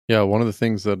Yeah, one of the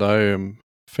things that I am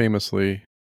famously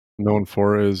known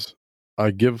for is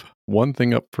I give one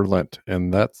thing up for Lent,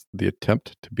 and that's the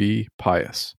attempt to be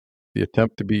pious, the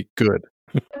attempt to be good.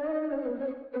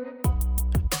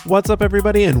 What's up,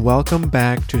 everybody, and welcome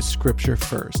back to Scripture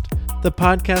First, the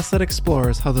podcast that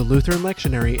explores how the Lutheran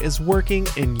lectionary is working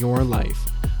in your life.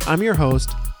 I'm your host,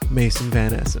 Mason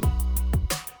Van Essen.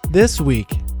 This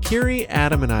week, Kiri,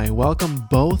 Adam, and I welcome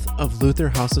both of Luther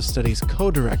House of Study's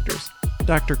co-directors,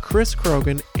 Dr. Chris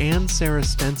Krogan and Sarah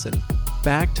Stenson,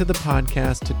 back to the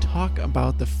podcast to talk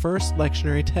about the first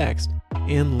lectionary text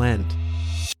in Lent.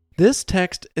 This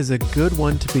text is a good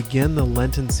one to begin the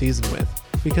Lenten season with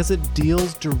because it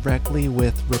deals directly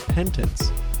with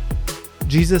repentance.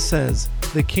 Jesus says,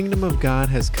 "The kingdom of God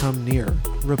has come near.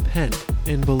 Repent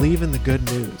and believe in the good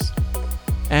news."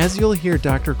 As you'll hear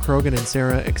Dr. Krogan and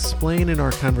Sarah explain in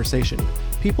our conversation,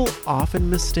 people often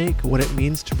mistake what it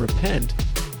means to repent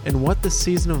and what the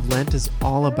season of Lent is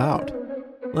all about.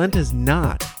 Lent is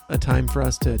not a time for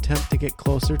us to attempt to get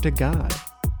closer to God.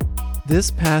 This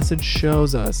passage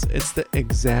shows us it's the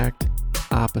exact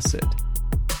opposite.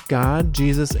 God,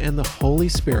 Jesus, and the Holy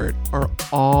Spirit are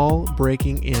all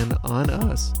breaking in on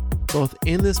us, both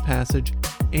in this passage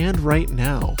and right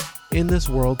now in this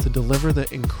world, to deliver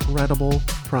the incredible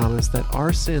promise that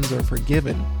our sins are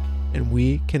forgiven and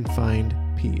we can find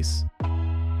peace.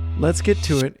 Let's get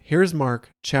to it. Here's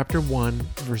Mark chapter 1,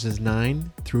 verses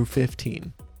 9 through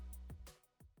 15.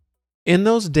 In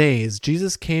those days,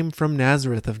 Jesus came from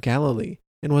Nazareth of Galilee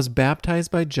and was baptized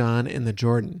by John in the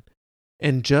Jordan.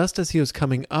 And just as he was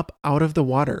coming up out of the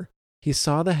water, he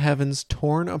saw the heavens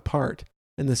torn apart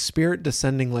and the Spirit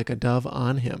descending like a dove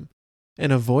on him.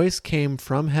 And a voice came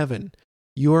from heaven,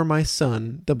 "You are my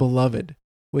Son, the Beloved.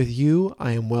 With you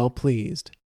I am well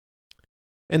pleased."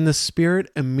 And the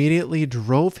Spirit immediately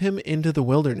drove him into the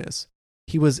wilderness.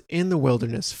 He was in the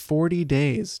wilderness 40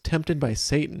 days, tempted by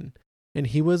Satan, and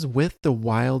he was with the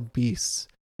wild beasts,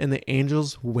 and the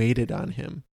angels waited on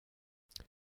him.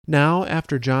 Now,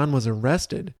 after John was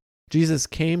arrested, Jesus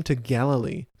came to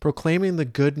Galilee, proclaiming the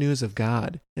good news of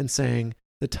God, and saying,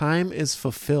 "The time is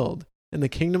fulfilled, and the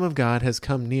kingdom of God has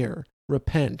come near.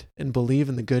 Repent and believe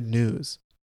in the good news."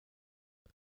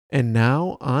 And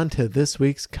now, on to this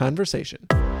week's conversation.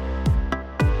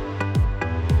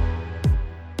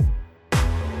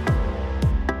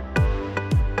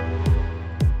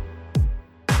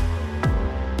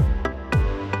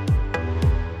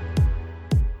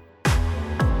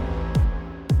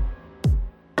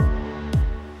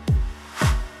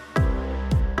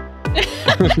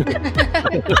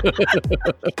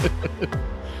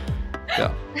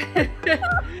 Yeah.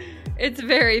 It's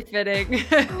very fitting.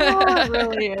 Oh, it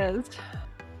really is.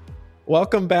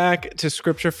 Welcome back to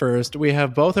Scripture First. We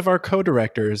have both of our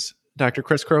co-directors, Dr.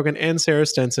 Chris Krogan and Sarah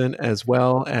Stenson, as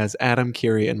well as Adam,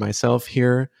 Kiri, and myself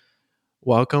here.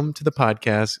 Welcome to the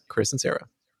podcast, Chris and Sarah.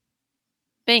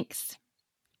 Thanks.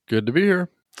 Good to be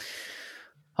here.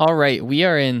 All right, we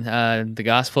are in the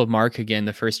Gospel of Mark again,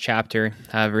 the first chapter,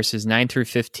 verses 9 through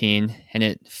 15, and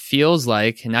it feels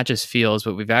like, and not just feels,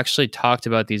 but we've actually talked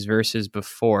about these verses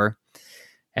before,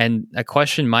 and a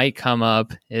question might come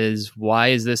up is, why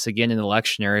is this again in the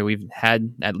lectionary? We've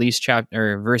had at least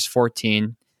verse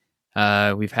 14,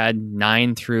 we've had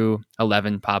 9 through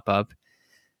 11 pop up.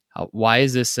 Why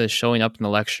is this showing up in the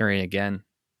lectionary again?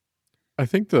 I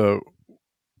think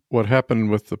what happened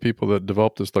with the people that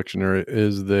developed this lectionary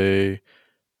is they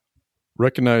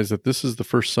recognize that this is the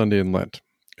first Sunday in Lent.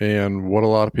 And what a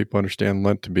lot of people understand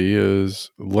Lent to be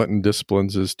is Lenten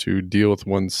disciplines is to deal with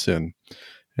one's sin.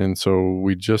 And so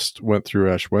we just went through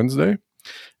Ash Wednesday.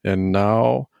 And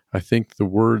now I think the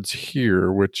words here,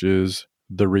 which is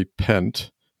the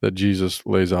repent that Jesus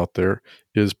lays out there,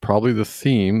 is probably the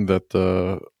theme that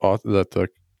the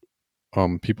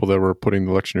people that were putting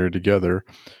the lectionary together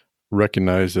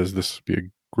recognized as this would be a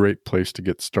great place to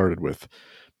get started with.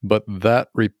 But that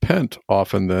repent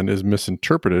often then is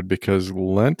misinterpreted because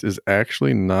Lent is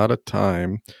actually not a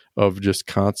time of just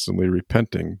constantly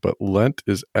repenting, but Lent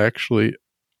is actually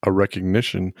a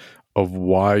recognition of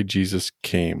why Jesus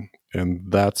came. And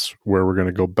that's where we're going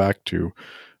to go back to,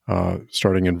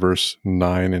 starting in verse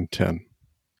 9 and 10.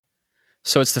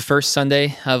 So it's the first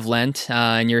Sunday of Lent,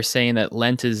 and you're saying that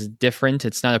Lent is different.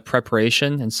 It's not a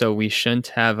preparation, and so we shouldn't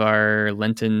have our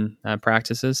Lenten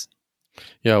practices?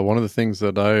 Yeah, one of the things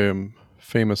that I am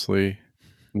famously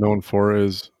known for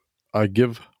is I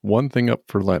give one thing up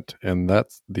for Lent, and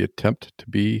that's the attempt to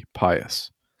be pious,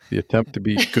 the attempt to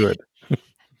be good. Have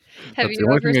That's you the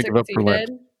only ever thing I give up for Lent.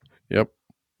 succeeded? Yep.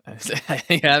 I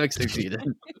think I haven't succeeded.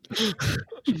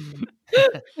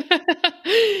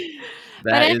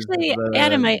 But actually,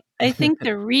 Adam, I think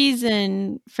the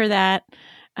reason for that,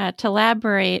 to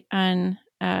elaborate on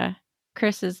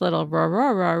Chris's little rah, rah,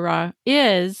 rah, rah,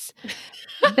 is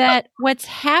that what's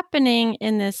happening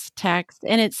in this text,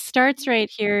 and it starts right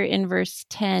here in verse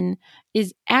 10,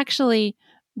 is actually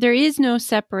there is no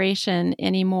separation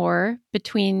anymore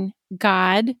between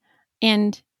God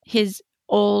and his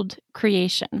old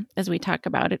creation, as we talk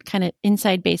about it, kind of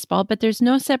inside baseball, but there's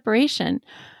no separation.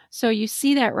 So you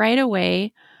see that right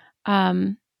away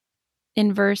in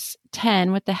verse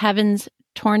 10 with the heavens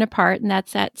torn apart, and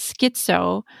that's that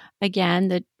schizo again,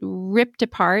 the ripped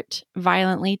apart,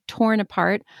 violently torn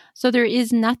apart. So there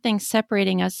is nothing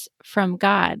separating us from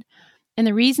God. And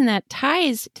the reason that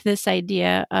ties to this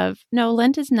idea of, no,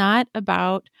 Lent is not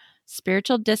about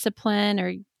spiritual discipline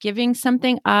or giving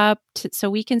something up so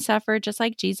we can suffer just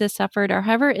like Jesus suffered, or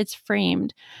however it's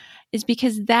framed, is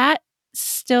because that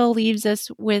still leaves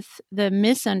us with the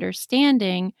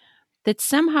misunderstanding that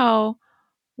somehow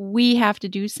we have to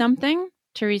do something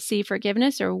to receive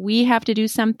forgiveness, or we have to do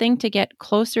something to get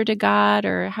closer to God,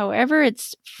 or however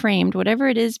it's framed, whatever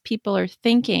it is people are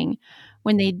thinking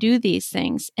when they do these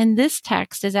things. And this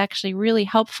text is actually really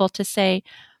helpful to say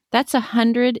that's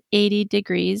 180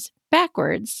 degrees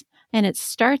backwards. And it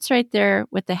starts right there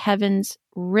with the heavens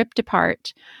ripped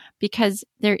apart, because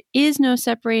there is no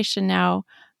separation now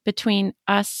between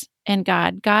us and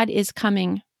God. God is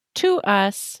coming to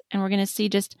us, and we're going to see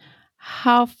just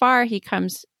how far he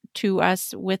comes to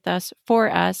us, with us,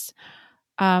 for us,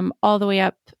 all the way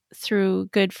up through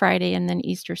Good Friday and then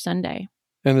Easter Sunday.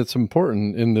 And it's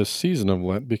important in this season of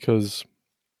Lent because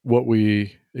what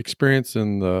we experience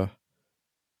in the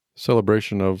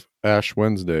celebration of Ash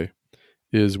Wednesday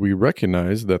is we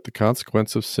recognize that the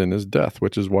consequence of sin is death,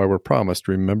 which is why we're promised,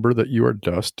 remember that you are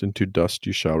dust, and to dust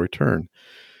you shall return.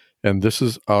 And this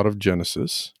is out of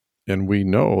Genesis. And we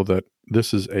know that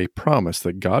this is a promise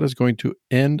that God is going to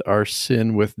end our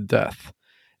sin with death.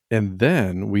 And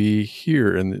then we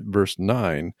hear in verse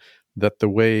 9 that the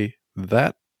way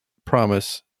that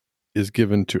promise is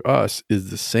given to us is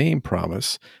the same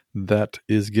promise that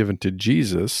is given to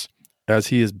Jesus as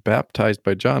he is baptized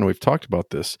by John. We've talked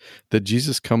about this, that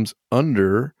Jesus comes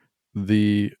under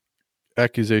the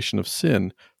accusation of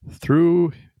sin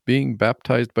through being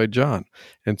baptized by John.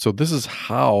 And so this is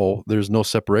how there's no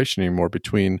separation anymore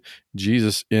between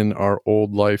Jesus in our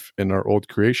old life and our old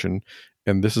creation.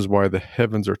 And this is why the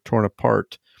heavens are torn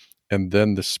apart, and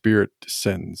then the Spirit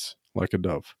descends like a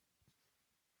dove.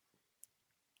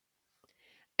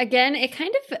 Again, I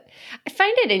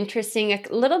find it interesting, a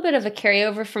little bit of a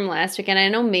carryover from last week. And I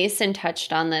know Mason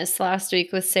touched on this last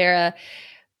week with Sarah.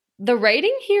 The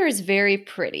writing here is very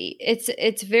pretty.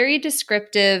 It's very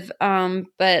descriptive,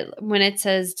 but when it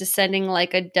says descending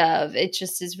like a dove, it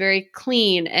just is very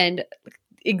clean and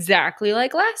exactly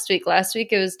like last week. Last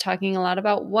week it was talking a lot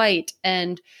about white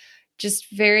and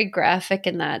just very graphic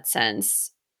in that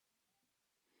sense.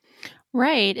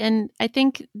 Right. And I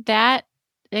think that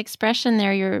expression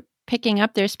there you're picking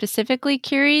up there specifically,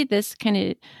 Kiri, this kind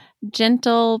of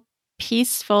gentle,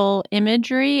 peaceful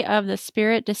imagery of the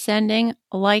Spirit descending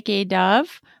like a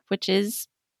dove, which is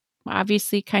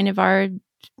obviously kind of our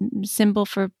symbol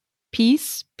for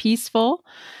peace, peaceful,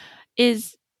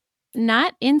 is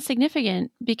not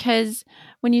insignificant, because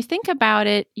when you think about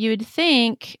it, you'd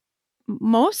think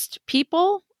most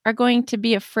people are going to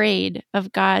be afraid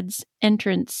of God's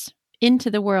entrance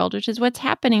into the world, which is what's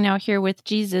happening now here with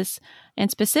Jesus, and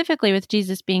specifically with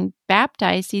Jesus being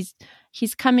baptized.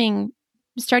 He's coming,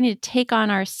 starting to take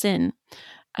on our sin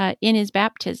in his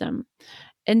baptism.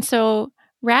 And so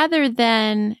rather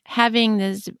than having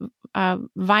this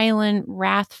violent,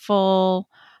 wrathful,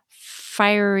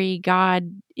 fiery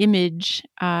God image,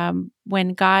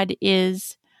 when God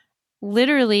is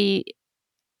literally,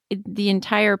 the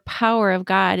entire power of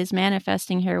God is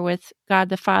manifesting here with God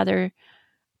the Father,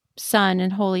 Son,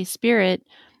 and Holy Spirit,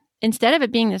 instead of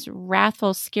it being this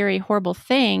wrathful, scary, horrible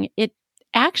thing, it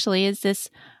actually is this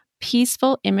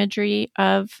peaceful imagery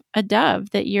of a dove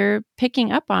that you're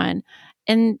picking up on.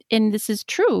 And this is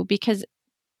true because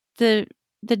the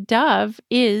dove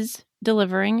is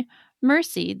delivering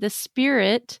mercy. The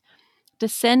Spirit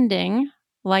descending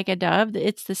like a dove,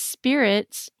 it's the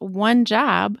Spirit's one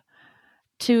job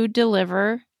to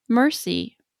deliver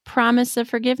mercy, promise of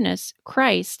forgiveness,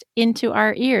 Christ into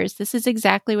our ears. This is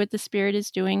exactly what the Spirit is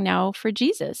doing now for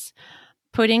Jesus,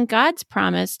 putting God's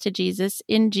promise to Jesus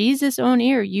in Jesus' own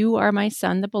ear. You are my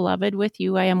Son, the beloved. With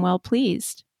you I am well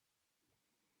pleased.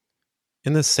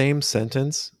 In the same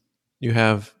sentence, you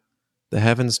have the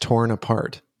heavens torn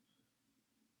apart.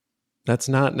 That's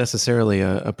not necessarily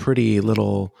a pretty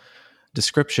little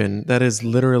description, that is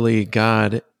literally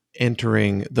God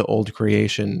entering the old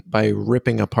creation by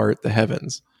ripping apart the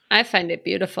heavens. I find it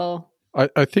beautiful.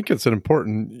 I think it's an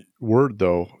important word,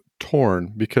 though,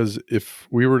 torn, because if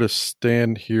we were to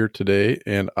stand here today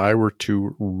and I were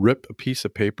to rip a piece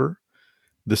of paper,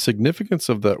 the significance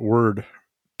of that word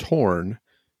torn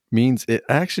means it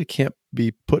actually can't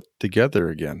be put together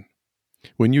again.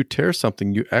 When you tear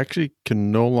something, you actually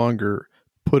can no longer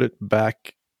put it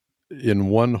back in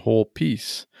one whole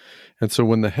piece. And so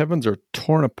when the heavens are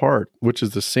torn apart, which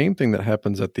is the same thing that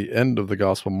happens at the end of the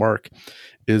Gospel of Mark,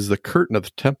 is the curtain of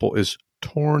the temple is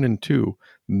torn in two,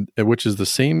 which is the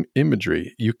same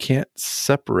imagery. You can't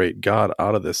separate God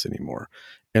out of this anymore.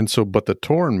 And so, but the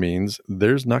torn means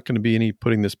there's not going to be any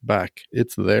putting this back.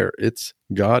 It's there.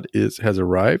 God has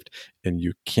arrived, and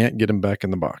you can't get him back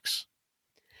in the box.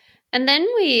 And then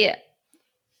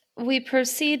we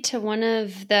proceed to one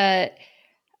of the,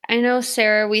 I know,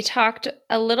 Sarah, we talked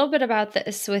a little bit about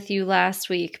this with you last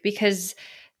week, because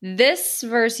this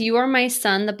verse, "You are my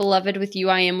son, the beloved, with you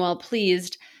I am well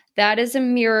pleased," that is a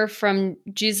mirror from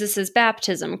Jesus's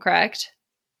baptism, correct?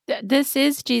 This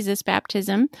is Jesus'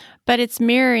 baptism, but it's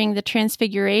mirroring the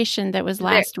transfiguration that was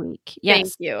last week. Yes.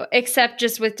 Thank you. Except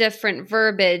just with different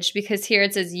verbiage, because here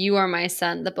it says, "You are my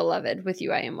son, the beloved, with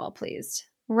you I am well pleased."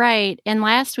 Right. And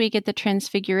last week at the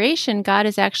transfiguration, God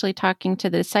is actually talking to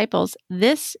the disciples.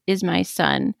 "This is my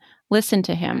son. Listen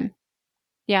to him."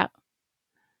 Yeah.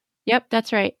 Yep,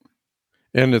 that's right.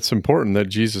 And it's important that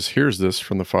Jesus hears this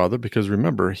from the Father, because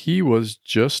remember, he was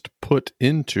just put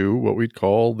into what we'd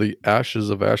call the ashes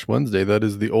of Ash Wednesday, that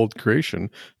is the old creation,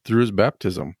 through his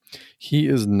baptism. He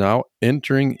is now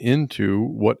entering into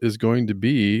what is going to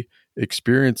be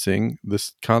experiencing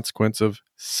this consequence of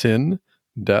sin,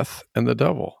 death, and the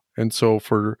devil. And so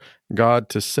for God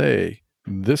to say,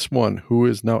 "This one who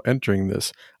is now entering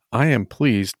this, I am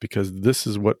pleased because this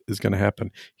is what is going to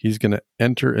happen." He's going to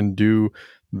enter and do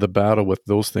the battle with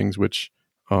those things which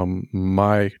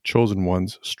my chosen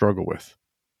ones struggle with.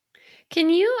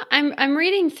 I'm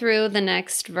reading through the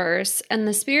next verse, "And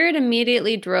the Spirit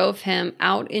immediately drove him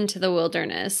out into the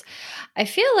wilderness." I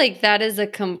feel like that is a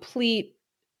complete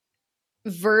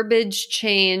verbiage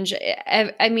change.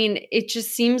 I mean, it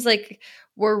just seems like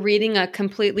we're reading a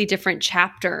completely different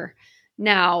chapter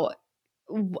now.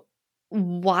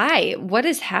 Why? What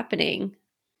is happening?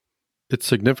 It's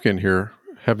significant here,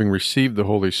 having received the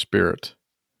Holy Spirit,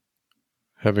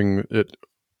 having it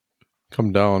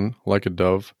come down like a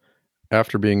dove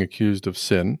after being accused of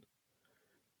sin,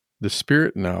 the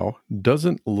Spirit now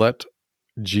doesn't let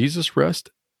Jesus rest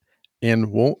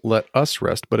and won't let us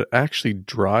rest, but it actually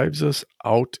drives us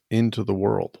out into the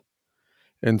world.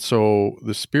 And so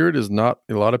the Spirit is not,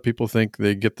 a lot of people think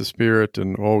they get the Spirit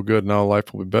and, oh, good, now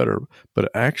life will be better. But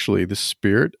actually, the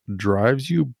Spirit drives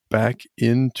you back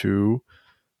into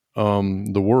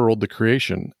the world, the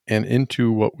creation, and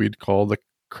into what we'd call the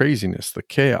craziness, the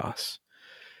chaos.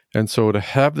 And so to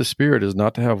have the Spirit is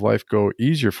not to have life go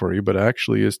easier for you, but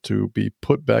actually is to be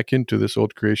put back into this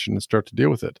old creation and start to deal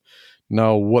with it.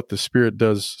 Now, what the Spirit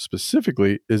does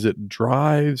specifically is it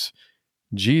drives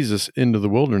Jesus into the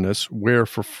wilderness, where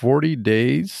for 40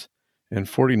 days and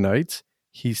 40 nights,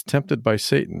 he's tempted by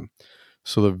Satan.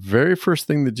 So the very first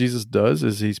thing that Jesus does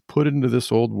is he's put into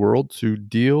this old world to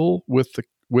deal with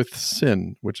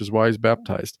sin, which is why he's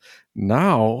baptized.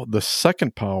 Now, the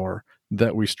second power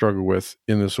that we struggle with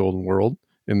in this old world,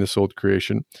 in this old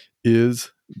creation,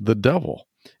 is the devil.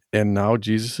 And now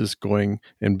Jesus is going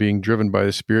and being driven by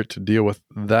the Spirit to deal with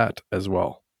that as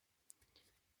well.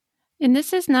 And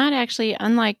this is not actually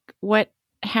unlike what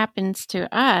happens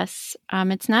to us.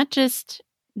 It's not just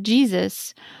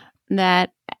Jesus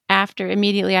that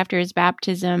immediately after his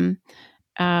baptism,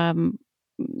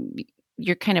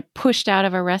 you're kind of pushed out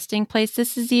of a resting place.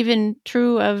 This is even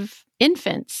true of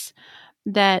infants,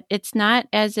 that it's not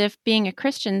as if being a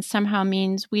Christian somehow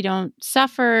means we don't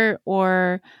suffer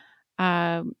or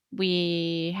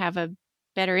we have a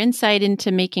better insight into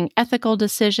making ethical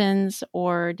decisions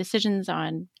or decisions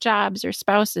on jobs or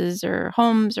spouses or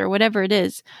homes or whatever it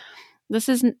is. This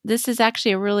is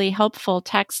actually a really helpful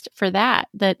text for that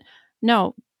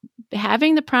no,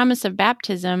 having the promise of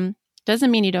baptism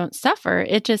doesn't mean you don't suffer.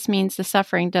 It just means the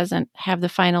suffering doesn't have the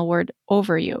final word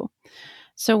over you.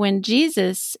 So when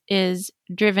Jesus is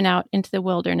driven out into the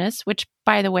wilderness, which,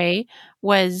 by the way,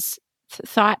 was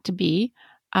thought to be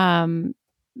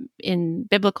in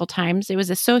biblical times, it was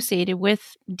associated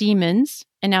with demons,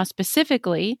 and now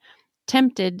specifically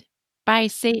tempted by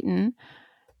Satan,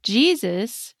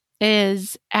 Jesus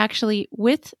is actually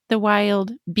with the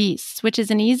wild beasts, which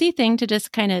is an easy thing to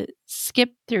just kind of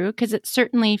skip through because it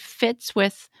certainly fits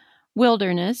with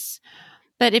wilderness.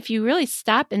 But if you really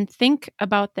stop and think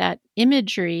about that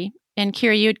imagery, and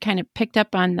Kira, you had kind of picked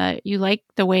up on you like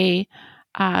the way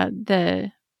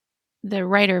the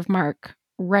writer of Mark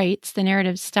writes, the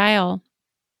narrative style.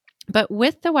 But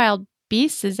with the wild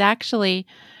beasts is actually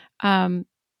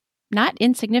not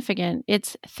insignificant.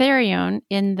 It's therion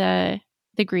in the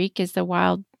Greek is the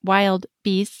wild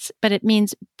beasts, but it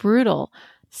means brutal,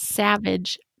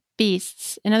 savage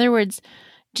beasts. In other words,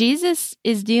 Jesus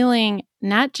is dealing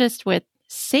not just with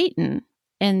Satan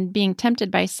and being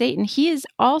tempted by Satan, he is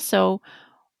also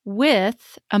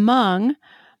among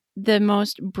the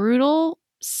most brutal,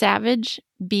 savage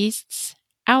beasts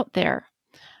out there.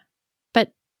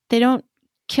 But they don't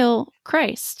kill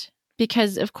Christ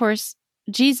because, of course,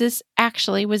 Jesus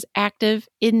actually was active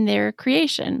in their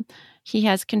creation. He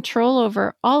has control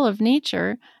over all of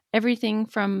nature, everything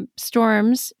from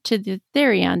storms to the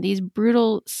therion, these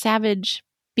brutal, savage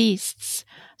beasts.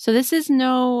 So this is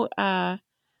no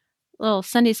little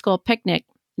Sunday school picnic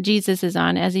Jesus is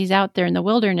on as he's out there in the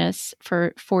wilderness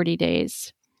for 40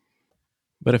 days.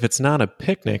 But if it's not a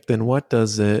picnic, then what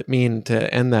does it mean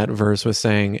to end that verse with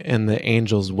saying, and the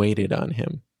angels waited on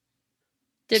him?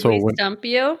 Did we stump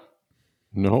you?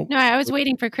 No. No, I was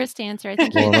waiting for Chris to answer. I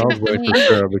think. Well, I was waiting for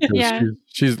Sarah because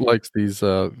she likes these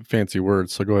fancy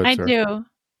words. So go ahead, Sarah. I do.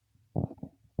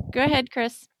 Go ahead,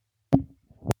 Chris.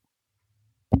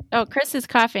 Oh, Chris is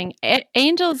coughing.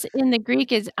 Angels in the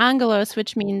Greek is angelos,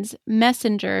 which means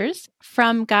messengers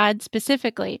from God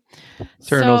specifically.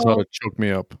 Sarah knows how to choke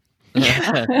me up.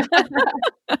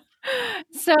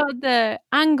 So the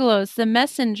angelos, the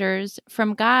messengers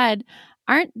from God,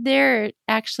 aren't there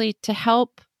actually to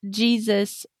help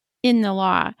Jesus in the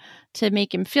law, to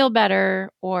make him feel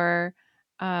better or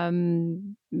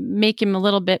make him a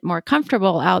little bit more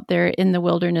comfortable out there in the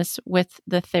wilderness with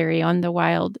the therion, the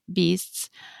wild beasts.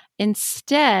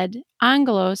 Instead,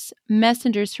 angelos,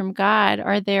 messengers from God,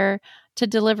 are there to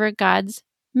deliver God's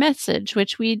message,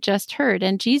 which we just heard.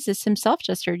 And Jesus himself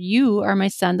just heard, "You are my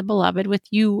son, the beloved. With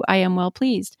you I am well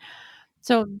pleased."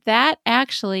 So that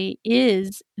actually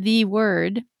is the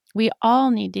word we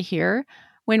all need to hear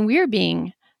when we're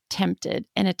being tempted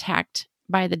and attacked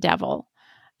by the devil.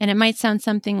 And it might sound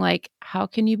something like, how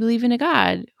can you believe in a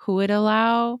God who would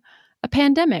allow a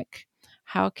pandemic?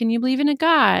 How can you believe in a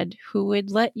God who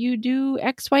would let you do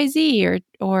XYZ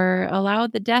or allow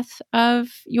the death of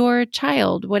your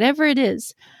child, whatever it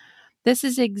is? This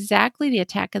is exactly the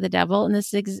attack of the devil. And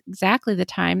this is exactly the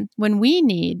time when we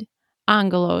need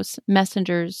angelos,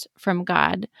 messengers from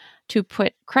God, to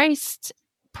put Christ's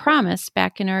promise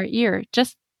back in our ear,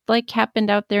 just like happened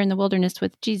out there in the wilderness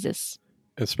with Jesus.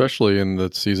 Especially in the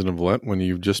season of Lent, when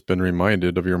you've just been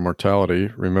reminded of your mortality.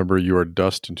 Remember, you are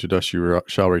dust, and to dust you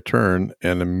shall return.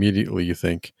 And immediately you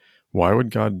think, why would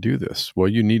God do this? Well,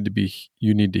 you need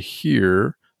to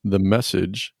hear the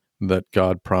message that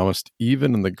God promised,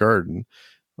 even in the garden,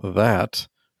 that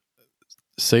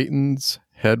Satan's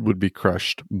head would be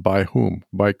crushed by whom?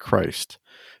 By Christ.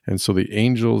 And so the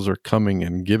angels are coming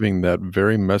and giving that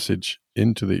very message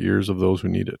into the ears of those who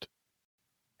need it.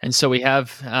 And so we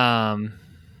have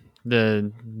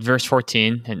the verse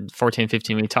 14 and 14 and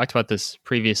 15. We talked about this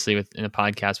previously in a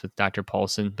podcast with Dr.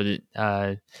 Paulson, but it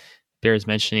bears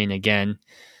mentioning again.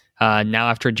 Now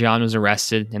after John was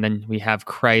arrested, and then we have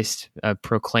Christ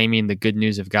proclaiming the good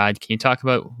news of God. Can you talk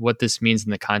about what this means in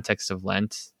the context of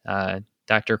Lent,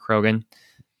 Dr. Krogan,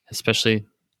 especially?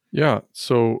 Yeah,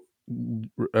 so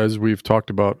as we've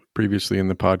talked about previously in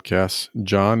the podcast,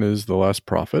 John is the last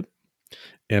prophet.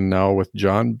 And now with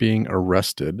John being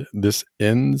arrested, this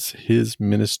ends his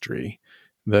ministry.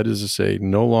 That is to say,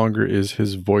 no longer is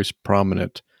his voice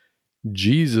prominent.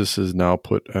 Jesus is now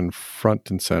put in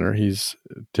front and center. He's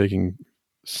taking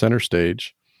center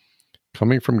stage,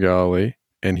 coming from Galilee,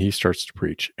 and he starts to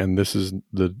preach. And this is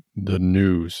the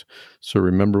news. So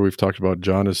remember, we've talked about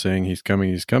John is saying he's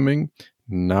coming.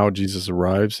 Now Jesus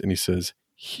arrives and he says,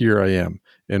 "Here I am."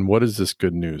 And what is this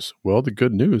good news? Well, the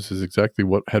good news is exactly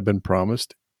what had been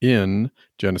promised in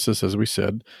Genesis. As we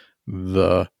said,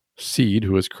 the seed,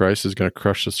 who is Christ, is going to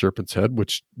crush the serpent's head,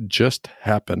 which just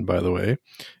happened, by the way,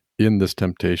 in this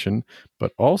temptation.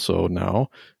 But also now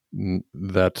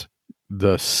that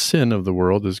the sin of the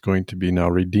world is going to be now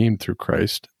redeemed through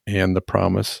Christ and the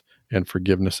promise and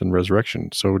forgiveness and resurrection.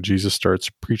 So Jesus starts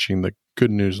preaching the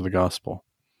good news of the gospel.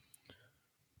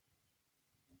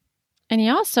 And he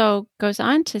also goes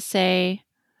on to say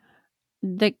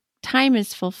the time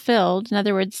is fulfilled. In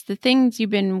other words, the things you've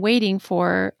been waiting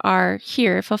for are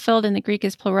here. Fulfilled in the Greek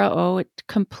is pleroo,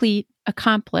 complete,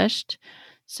 accomplished.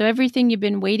 So everything you've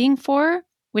been waiting for,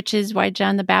 which is why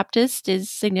John the Baptist is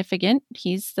significant.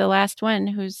 He's the last one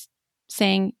who's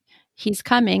saying he's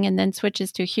coming and then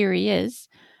switches to here he is.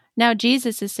 Now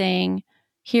Jesus is saying,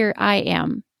 here I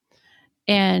am.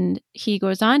 And he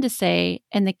goes on to say,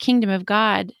 and the kingdom of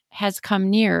God has come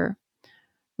near.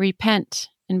 Repent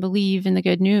and believe in the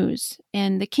good news.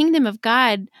 And the kingdom of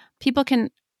God, people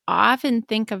can often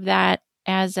think of that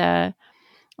as a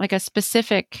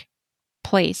specific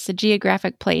place, a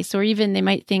geographic place, or even they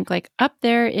might think like up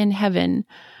there in heaven,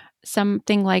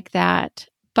 something like that.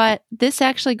 But this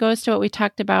actually goes to what we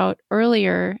talked about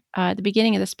earlier at the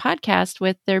beginning of this podcast,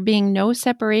 with there being no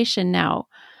separation now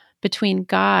between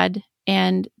God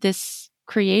and this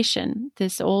creation,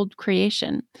 this old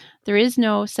creation. There is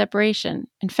no separation.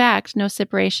 In fact, no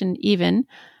separation even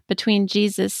between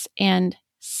Jesus and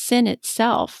sin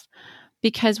itself.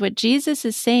 Because what Jesus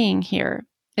is saying here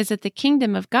is that the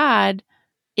kingdom of God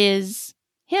is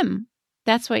him.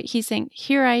 That's what he's saying.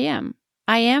 Here I am.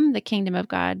 I am the kingdom of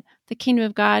God. The kingdom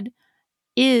of God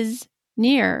is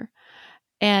near.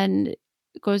 And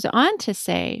goes on to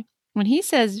say, when he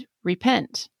says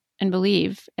repent and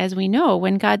believe, as we know,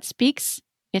 when God speaks,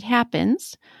 it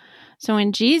happens. So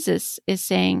when Jesus is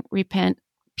saying repent,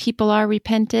 people are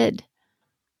repented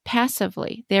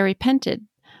passively. They're repented.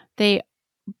 They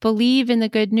believe in the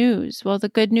good news. Well, the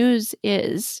good news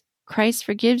is Christ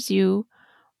forgives you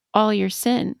all your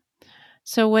sin.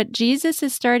 So what Jesus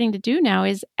is starting to do now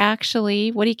is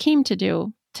actually what he came to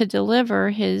do, to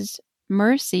deliver his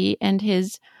mercy and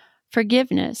his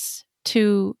forgiveness,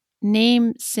 to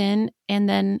name sin and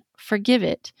then forgive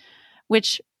it,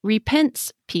 which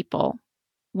repents people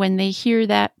when they hear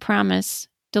that promise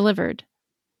delivered.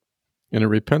 And it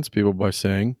repents people by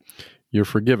saying, you're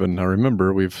forgiven. Now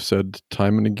remember, we've said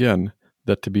time and again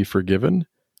that to be forgiven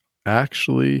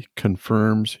actually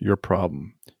confirms your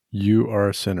problem. You are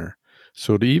a sinner.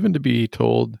 So to be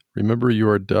told, remember you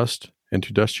are dust, and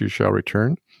to dust you shall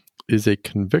return, is a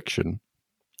conviction,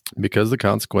 because the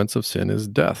consequence of sin is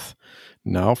death.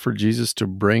 Now for Jesus to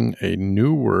bring a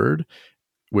new word,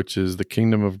 which is the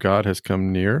kingdom of God has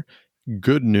come near,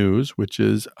 good news, which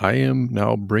is I am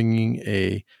now bringing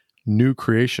a new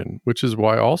creation, which is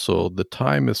why also the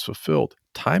time is fulfilled.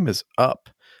 Time is up.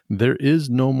 There is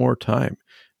no more time.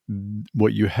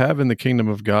 What you have in the kingdom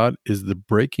of God is the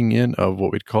breaking in of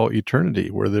what we'd call eternity,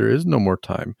 where there is no more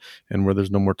time. And where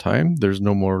there's no more time, there's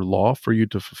no more law for you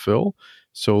to fulfill.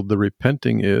 So the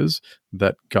repenting is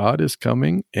that God is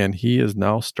coming and he is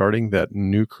now starting that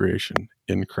new creation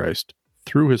in Christ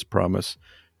through his promise,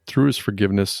 through his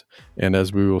forgiveness, and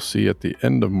as we will see at the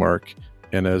end of Mark,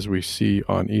 and as we see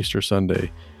on Easter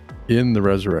Sunday, in the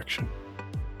resurrection.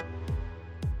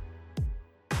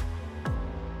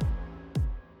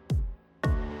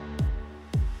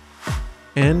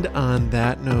 And on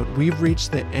that note, we've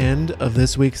reached the end of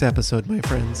this week's episode, my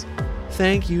friends.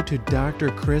 Thank you to Dr.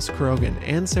 Chris Krogan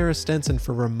and Sarah Stenson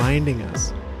for reminding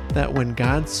us that when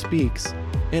God speaks,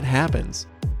 it happens.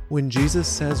 When Jesus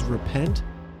says repent,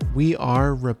 we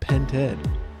are repented.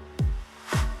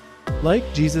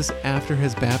 Like Jesus after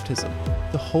his baptism,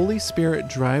 the Holy Spirit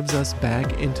drives us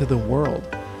back into the world,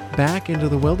 back into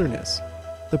the wilderness.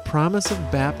 The promise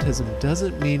of baptism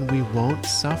doesn't mean we won't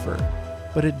suffer,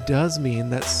 but it does mean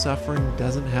that suffering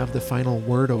doesn't have the final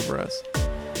word over us.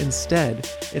 Instead,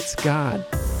 it's God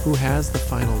who has the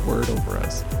final word over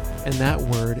us, and that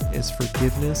word is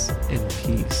forgiveness and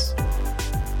peace.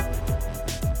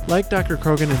 Like Dr.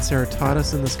 Krogan and Sarah taught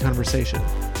us in this conversation,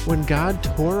 when God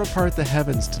tore apart the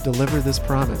heavens to deliver this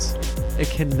promise, it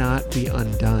cannot be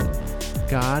undone.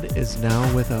 God is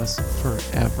now with us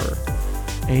forever.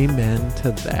 Amen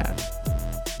to that.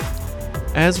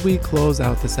 As we close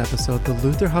out this episode, the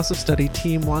Luther House of Study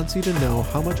team wants you to know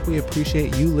how much we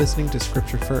appreciate you listening to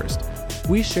Scripture First.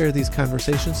 We share these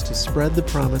conversations to spread the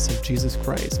promise of Jesus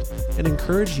Christ and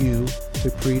encourage you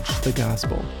to preach the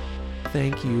gospel.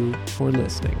 Thank you for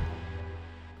listening.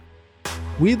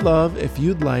 We'd love if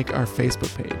you'd like our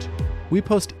Facebook page. We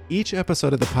post each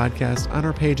episode of the podcast on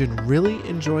our page and really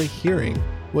enjoy hearing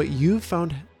what you've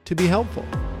found to be helpful,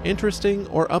 interesting,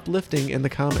 or uplifting in the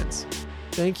comments.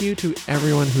 Thank you to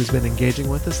everyone who's been engaging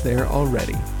with us there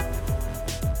already.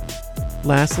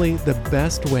 Lastly, the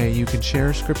best way you can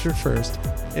share Scripture First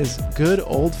is good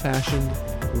old-fashioned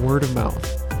word of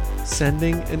mouth,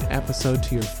 sending an episode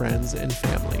to your friends and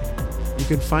family. You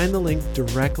can find the link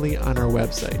directly on our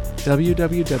website,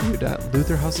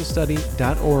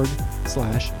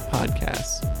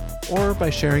 www.lutherhouseofstudy.org/podcasts, or by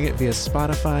sharing it via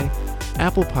Spotify,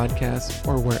 Apple Podcasts,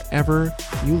 or wherever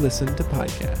you listen to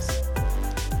podcasts.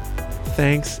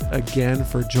 Thanks again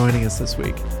for joining us this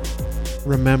week.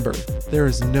 Remember, there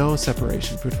is no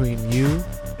separation between you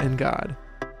and God.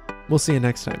 We'll see you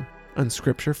next time on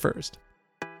Scripture First.